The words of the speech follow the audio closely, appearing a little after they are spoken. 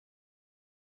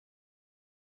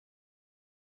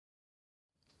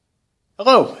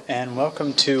Hello, and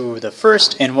welcome to the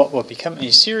first in what will become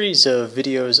a series of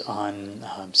videos on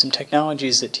some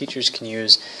technologies that teachers can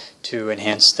use to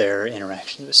enhance their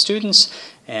interactions with students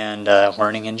and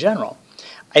learning in general.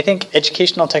 I think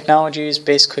educational technologies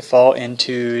basically fall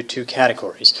into two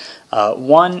categories.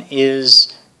 One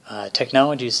is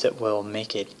technologies that will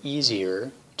make it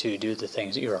easier to do the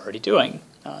things that you're already doing.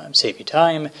 Save you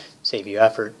time, save you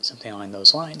effort, something along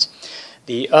those lines.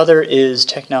 The other is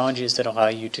technologies that allow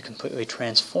you to completely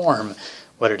transform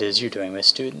what it is you're doing with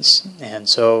students. And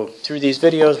so through these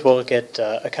videos, we'll look at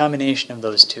a combination of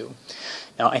those two.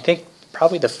 Now, I think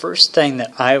probably the first thing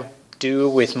that I do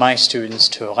with my students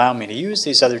to allow me to use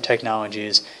these other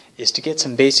technologies is to get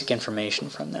some basic information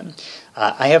from them.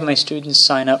 I have my students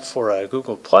sign up for a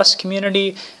Google Plus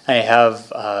community. I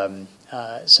have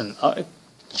some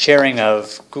sharing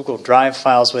of Google Drive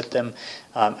files with them.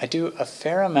 I do a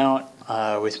fair amount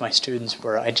with my students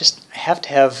where I have to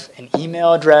have an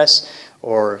email address,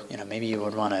 or maybe you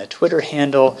would want a Twitter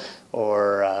handle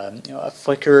or a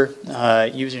Flickr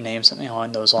username, something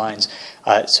along those lines.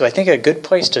 So I think a good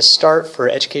place to start for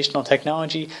educational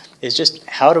technology is just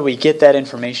how do we get that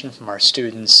information from our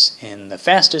students in the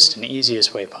fastest and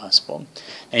easiest way possible.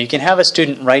 Now you can have a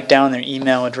student write down their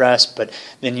email address, but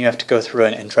then you have to go through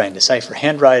it and try and decipher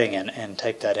handwriting and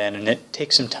type that in, and it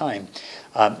takes some time.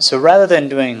 So rather than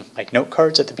doing like note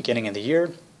cards at the beginning of the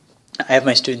year, I have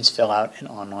my students fill out an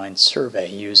online survey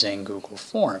using Google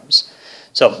Forms.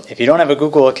 So if you don't have a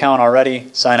Google account already,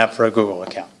 sign up for a Google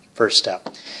account. First step.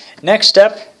 Next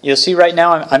step, you'll see right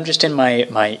now I'm just in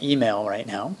my email right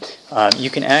now. You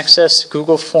can access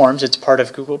Google Forms. It's part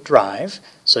of Google Drive.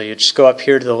 So you just go up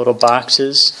here to the little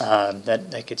boxes.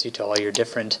 That gets you to all your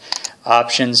different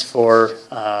options for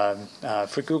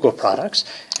Google products,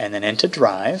 and then into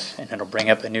Drive, and it'll bring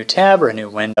up a new tab or a new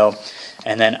window.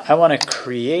 And then I want to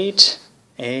create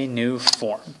a new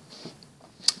form.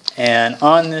 And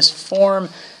on this form,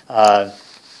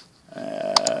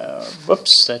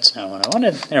 whoops, that's not what I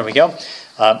wanted. There we go.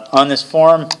 On this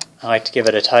form, I like to give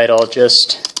it a title,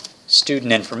 just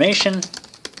student information.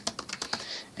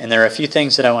 And there are a few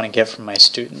things that I want to get from my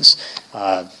students.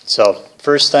 So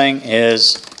first thing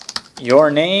is your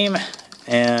name,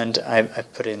 and I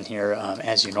put in here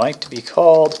as you'd like to be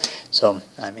called. So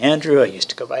I'm Andrew. I used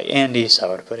to go by Andy, so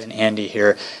I would put in Andy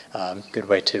here. Good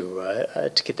way to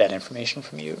get that information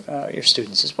from you, your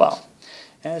students as well.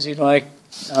 As you'd like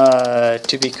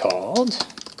to be called.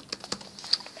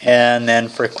 And then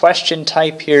for question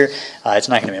type here, it's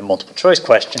not going to be a multiple choice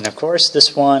question, of course.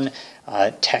 This one,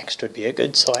 text would be a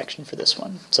good selection for this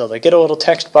one. So they get a little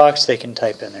text box, they can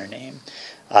type in their name.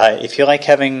 If you like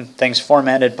having things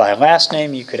formatted by last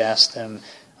name, you could ask them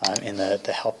in the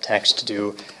help text to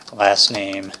do last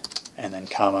name and then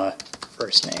comma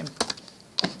first name.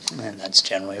 And that's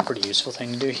generally a pretty useful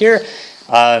thing to do here.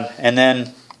 And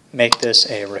then make this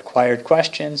a required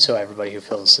question, so everybody who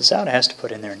fills this out has to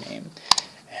put in their name.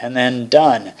 And then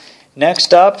done.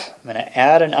 Next up, I'm going to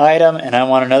add an item, and I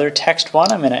want another text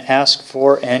one. I'm going to ask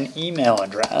for an email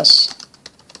address.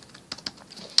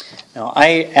 Now,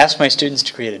 I ask my students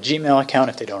to create a Gmail account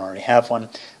if they don't already have one.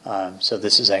 So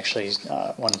this is actually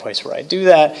one place where I do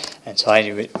that. And so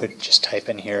I would just type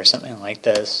in here something like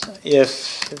this.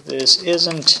 If this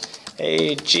isn't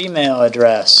a Gmail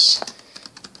address,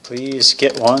 please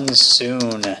get one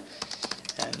soon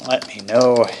and let me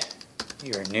know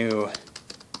your new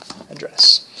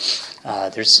address.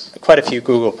 There's quite a few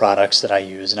Google products that I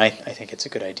use, and I think it's a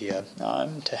good idea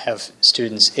to have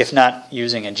students, if not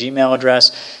using a Gmail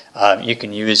address, you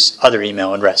can use other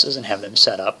email addresses and have them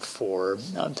set up for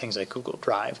things like Google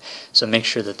Drive. So make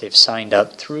sure that they've signed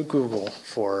up through Google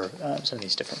for some of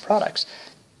these different products.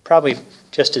 Probably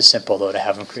just as simple, though, to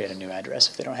have them create a new address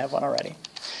if they don't have one already.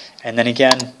 And then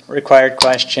again, required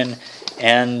question,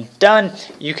 and done.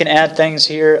 You can add things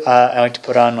here. I like to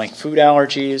put on like food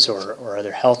allergies or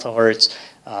other health alerts.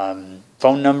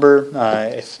 Phone number,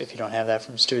 if you don't have that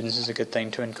from students, is a good thing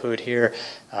to include here.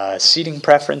 Seating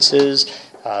preferences,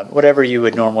 whatever you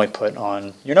would normally put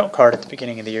on your note card at the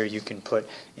beginning of the year, you can put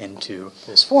into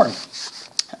this form.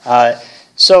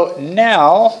 So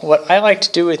now, what I like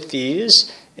to do with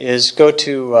these is go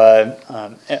to,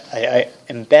 I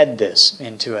embed this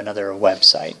into another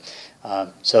website.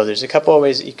 So there's a couple of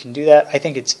ways that you can do that. I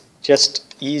think it's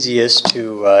just easiest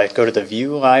to go to the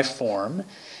View Live Form,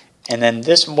 and then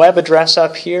this web address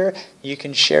up here, you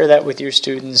can share that with your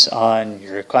students on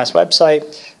your class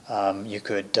website. You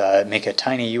could make a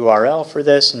tiny URL for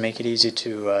this and make it easy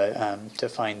to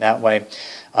find that way.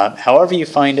 However you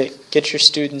find it, get your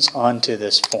students onto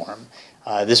this form.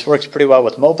 This works pretty well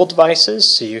with mobile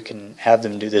devices, so you can have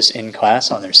them do this in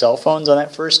class on their cell phones on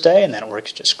that first day, and that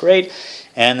works just great.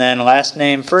 And then last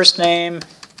name, first name,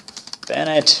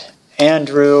 Bennett,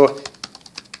 Andrew,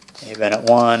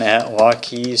 Bennett1 at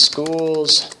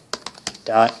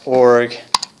waukeeschools.org,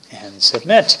 and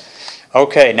submit.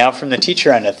 Okay, now from the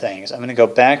teacher end of things, I'm going to go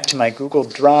back to my Google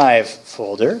Drive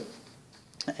folder,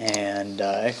 and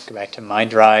go back to my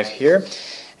drive here.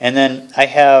 And then I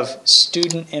have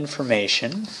student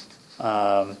information,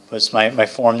 was my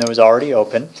form that was already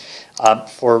open.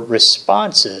 For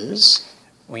responses,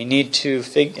 we need to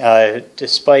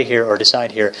display here or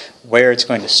decide here where it's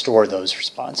going to store those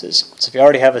responses. So if you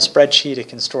already have a spreadsheet, it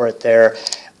can store it there.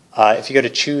 If you go to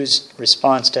choose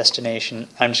response destination,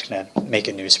 I'm just going to make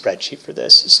a new spreadsheet for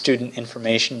this. Student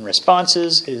information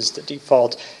responses is the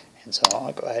default, and so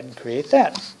I'll go ahead and create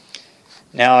that.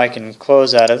 Now I can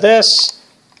close out of this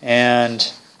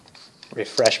and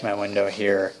refresh my window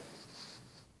here,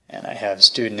 and I have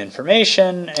student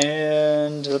information,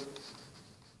 and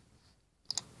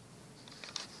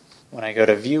when I go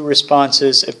to view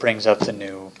responses, it brings up the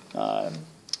new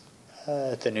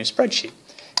spreadsheet.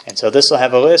 And so this will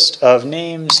have a list of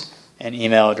names and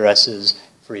email addresses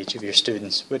for each of your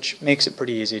students, which makes it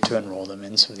pretty easy to enroll them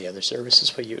in some of the other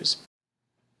services we use.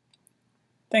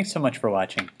 Thanks so much for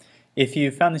watching. If you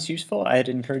found this useful, I'd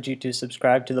encourage you to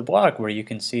subscribe to the blog where you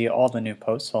can see all the new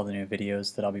posts, all the new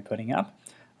videos that I'll be putting up.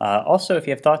 Also, if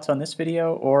you have thoughts on this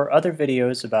video or other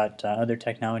videos about other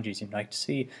technologies you'd like to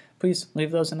see, please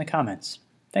leave those in the comments.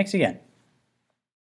 Thanks again.